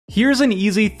Here's an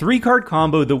easy 3-card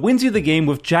combo that wins you the game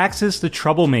with Jaxis the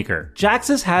Troublemaker.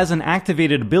 Jaxis has an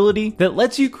activated ability that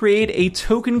lets you create a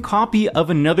token copy of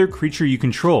another creature you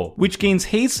control, which gains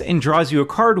haste and draws you a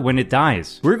card when it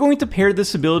dies. We're going to pair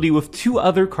this ability with 2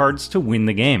 other cards to win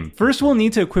the game. First, we'll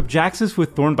need to equip Jaxis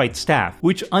with Thornbite Staff,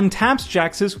 which untaps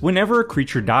Jaxis whenever a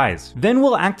creature dies. Then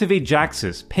we'll activate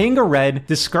Jaxis, paying a red,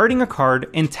 discarding a card,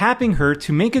 and tapping her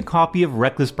to make a copy of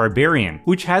Reckless Barbarian,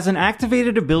 which has an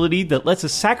activated ability that lets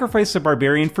us sacrifice a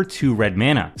Barbarian for 2 red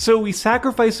mana. So we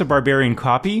sacrifice a Barbarian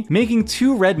copy, making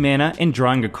 2 red mana and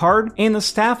drawing a card, and the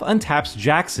staff untaps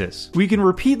Jaxis. We can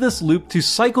repeat this loop to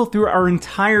cycle through our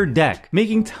entire deck,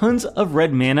 making tons of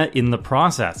red mana in the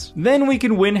process. Then we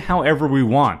can win however we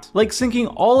want, like sinking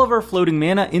all of our floating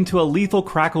mana into a lethal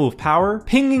Crackle of Power,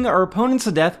 pinging our opponents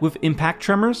to death with Impact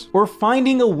Tremors, or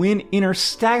finding a win in our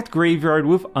stacked graveyard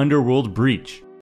with Underworld Breach.